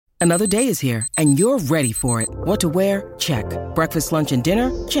Another day is here, and you're ready for it. What to wear? Check. Breakfast, lunch, and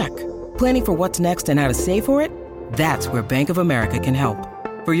dinner? Check. Planning for what's next and how to save for it? That's where Bank of America can help.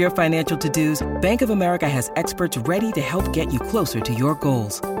 For your financial to-dos, Bank of America has experts ready to help get you closer to your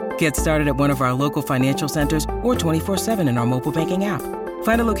goals. Get started at one of our local financial centers or 24/7 in our mobile banking app.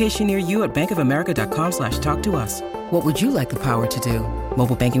 Find a location near you at bankofamerica.com/talktous. What would you like the power to do?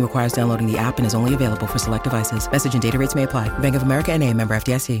 Mobile banking requires downloading the app and is only available for select devices. Message and data rates may apply. Bank of America N.A., member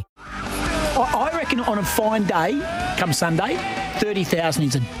FDIC. I reckon on a fine day, come Sunday, 30,000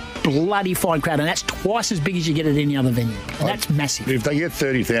 is a bloody fine crowd, and that's twice as big as you get at any other venue. And that's massive. If they get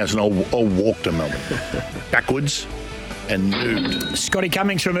 30,000, I'll walk to Melbourne. Backwards and nude. Scotty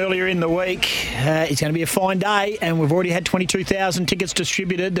Cummings from earlier in the week. It's going to be a fine day, and we've already had 22,000 tickets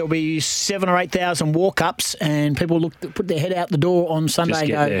distributed. There'll be 7,000 or 8,000 walk-ups, and people put their head out the door on Sunday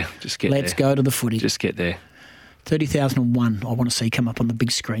Just get let's go to the footy. Just get there. 30,001 I want to see come up on the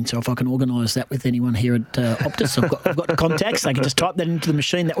big screen. So if I can organise that with anyone here at Optus, I've got contacts. They can just type that into the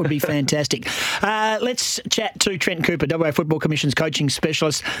machine. That would be fantastic. Let's chat to Trent Cooper, WA Football Commission's coaching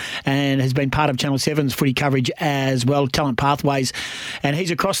specialist, and has been part of Channel 7's footy coverage as well, Talent Pathways. And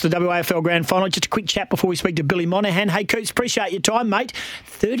he's across the WAFL Grand Final. Just a quick chat before we speak to Billy Monahan. Hey, Coops, appreciate your time, mate.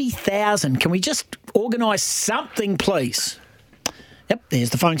 30,000. Can we just organise something, please? Yep, there's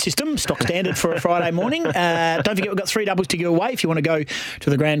the phone system, stock standard for a Friday morning. Don't forget, we've got 3 doubles to give away. If you want to go to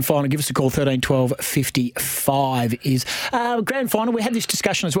the grand final, give us a call. 13 12 55 is grand final. We had this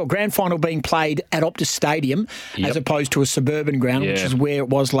discussion as well. Grand final being played at Optus Stadium as opposed to a suburban ground, which is where it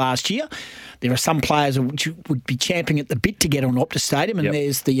was last year. There are some players which would be champing at the bit to get on Optus Stadium, and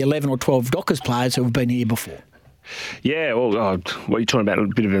there's the 11 or 12 Dockers players who have been here before. Yeah, well, what are you talking about? A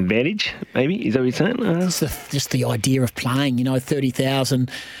bit of an advantage, maybe? Is that what you're saying? It's just the idea of playing,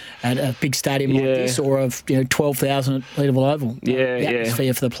 30,000 at a big stadium like this, or of 12,000 at Leederville Oval. The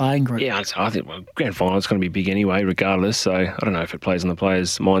atmosphere for the playing group. Yeah, I think grand final is going to be big anyway, regardless. So I don't know if it plays on the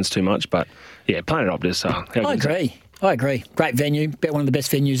players' minds too much, but playing at Optus. I agree. Great venue. Bet one of the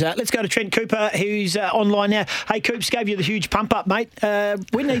best venues. Let's go to Trent Cooper, who's online now. Hey, Coops, gave you the huge pump up, mate.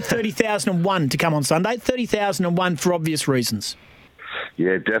 We need 30,001 to come on Sunday. 30,001 for obvious reasons.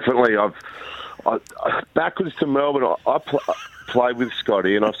 Yeah, definitely. I backwards to Melbourne. I played with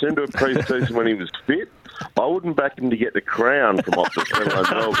Scotty, and I've seen him to a pre-season when he was fit. I wouldn't back him to get the crown from Optus.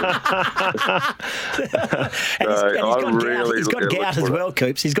 He's got gout as well,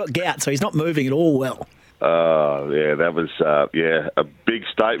 Coops. He's got gout, so he's not moving at all well. That was a big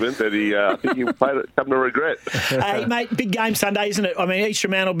statement that I think he played it come to regret. Hey, mate, big game Sunday, isn't it? I mean, East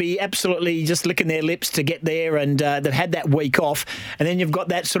Fremantle will be absolutely just licking their lips to get there, and they've had that week off. And then you've got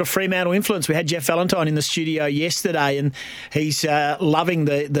that sort of Fremantle influence. We had Jeff Valentine in the studio yesterday, and he's loving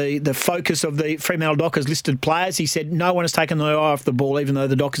the focus of the Fremantle Dockers listed players. He said no one has taken their eye off the ball, even though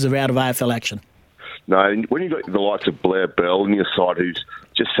the Dockers are out of AFL action. No, when you've got the likes of Blair Bell on your side, who's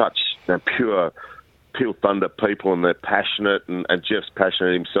just such pure Thunder people, and they're passionate, and Jeff's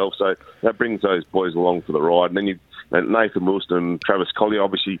passionate himself, so that brings those boys along for the ride. And then Nathan Wilson and Travis Collier,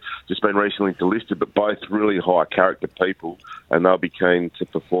 obviously just been recently delisted, but both really high character people, and they'll be keen to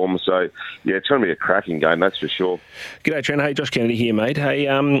perform. So it's going to be a cracking game, that's for sure. G'day, Trent. Hey, Josh Kennedy here, mate. Hey,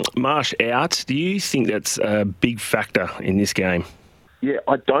 Marsh out. Do you think that's a big factor in this game? Yeah,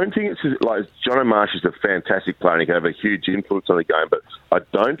 I don't think it's like Jono Marsh is a fantastic player and he can have a huge influence on the game, but I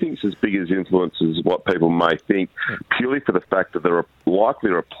don't think it's as big as influence as what people may think, purely for the fact that the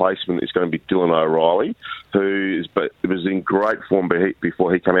likely replacement is going to be Dylan O'Reilly, who was in great form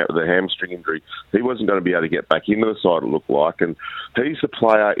before he came out with a hamstring injury. He wasn't going to be able to get back into the side, it looked like, and he's the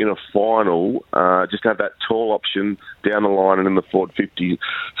player in a final, just to have that tall option down the line and in the forward 50.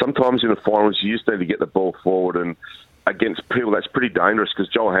 Sometimes in the finals you just need to get the ball forward, and against people, that's pretty dangerous,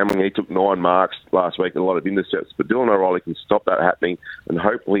 because Joel Hamling, he took 9 marks last week and a lot of intercepts, but Dylan O'Reilly can stop that happening and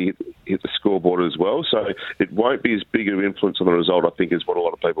hopefully hit the scoreboard as well. So it won't be as big of an influence on the result, I think, as what a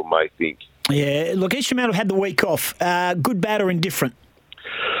lot of people may think. Yeah, look, East Fremantle had the week off. Good, bad or indifferent?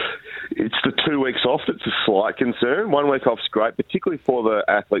 It's the 2 weeks off that's a slight concern. 1 week off's great, particularly for the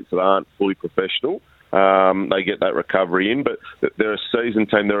athletes that aren't fully professional. They get that recovery in, but they're a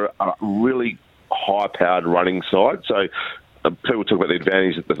seasoned team. They're a really high-powered running side. So people talk about the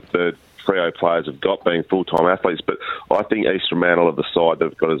advantage that the Freo players have got being full-time athletes, but I think East Fremantle are the side that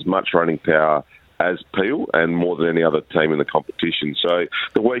have got as much running power as Peel and more than any other team in the competition. So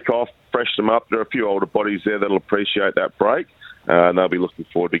the week off, fresh them up. There are a few older bodies there that'll appreciate that break, and they'll be looking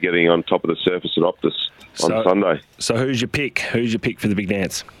forward to getting on top of the surface at Optus on Sunday. So who's your pick? Who's your pick for the big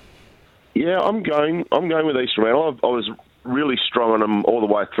dance? Yeah, I'm going with East Fremantle. I was really strong on them all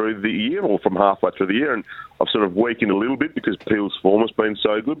the way through the year, or from halfway through the year, and I've sort of weakened a little bit because Peel's form has been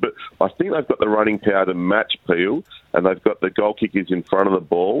so good, but I think they've got the running power to match Peel, and they've got the goal kickers in front of the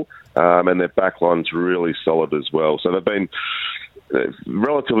ball, and their backline's really solid as well. So they've been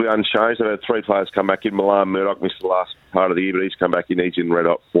relatively unchanged. They've had 3 players come back in. Milan Murdoch missed the last part of the year, but he's come back in. He's in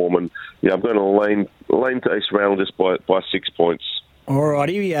red-hot form, and I'm going to lean to East Randall just by 6 points. All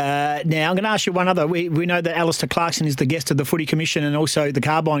righty. Now, I'm going to ask you one other. We know that Alistair Clarkson is the guest of the Footy Commission and also the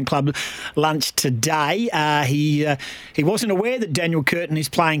Carbine Club lunch today. He wasn't aware that Daniel Curtin is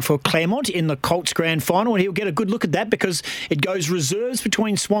playing for Claremont in the Colts Grand Final, and he'll get a good look at that because it goes reserves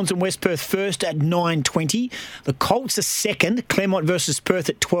between Swans and West Perth first at 9:20. The Colts are second, Claremont versus Perth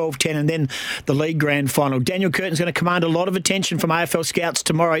at 12:10, and then the League Grand Final. Daniel Curtin's going to command a lot of attention from AFL scouts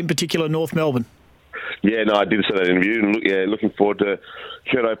tomorrow, in particular North Melbourne. Yeah, no, I did see that interview, and looking forward to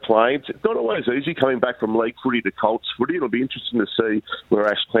Curto playing. It's not always easy coming back from league footy to Colts footy. It'll be interesting to see where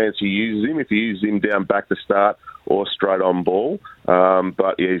Ash Clancy uses him, if he uses him down back to start or straight on ball.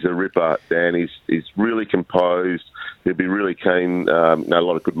 But yeah, he's a ripper, Dan. He's really composed. He'll be really keen. A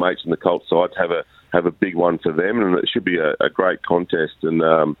lot of good mates in the Colts side to have a big one for them, and it should be a great contest. And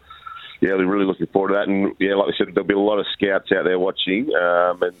yeah, we're really looking forward to that. And yeah, like we said, there'll be a lot of scouts out there watching.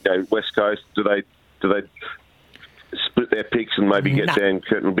 And West Coast, do they split their picks and maybe get Dan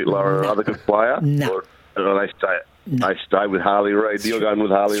Curtin a bit lower on another good player? No. Or do they stay with Harley Reid? You're going with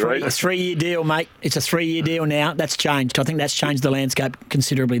Harley Reid? A 3-year deal, mate. It's a 3-year deal now. That's changed. I think that's changed the landscape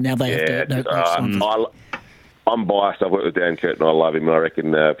considerably. Now they have to... I'm biased. I've worked with Dan Curtin. I love him. I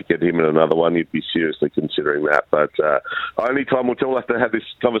reckon if you get him in another one, you'd be seriously considering that. But only time will tell. We'll have to have this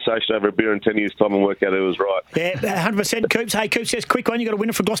conversation over a beer in 10 years' time and work out who was right. Yeah, 100%. Coops. Hey, Coops, just a quick one. You got a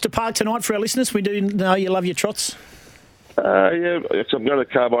winner for Gloucester Park tonight for our listeners. We do know you love your trots. Yeah, so I'm going to the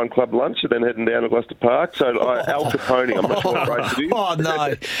Carbine Club lunch and then heading down to Gloucester Park. So Al Capone, I'm not sure what race it is. Oh,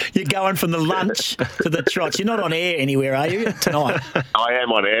 no. You're going from the lunch to the trots. You're not on air anywhere, are you, tonight? I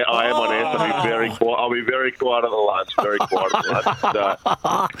am on air. So I'll be very quiet. I'll be very quiet at the lunch. Very quiet at the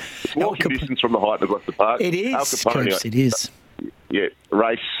lunch. It's walking distance from the height of Gloucester Park. It is, Al Capone, Coops, it is. Yeah,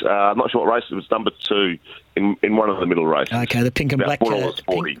 race. I'm not sure what race it was. Number 2 in one of the middle races. Okay, the pink and black.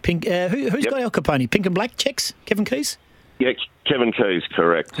 $4.40. Pink. Who's got Al Capone? Pink and black checks? Kevin Keys? Yeah, Kevin Keys,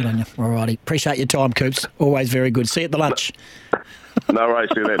 correct. Good on you. All righty. Appreciate your time, Coops. Always very good. See you at the lunch. No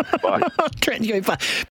worries. See you then. Bye. Trent, you're fun.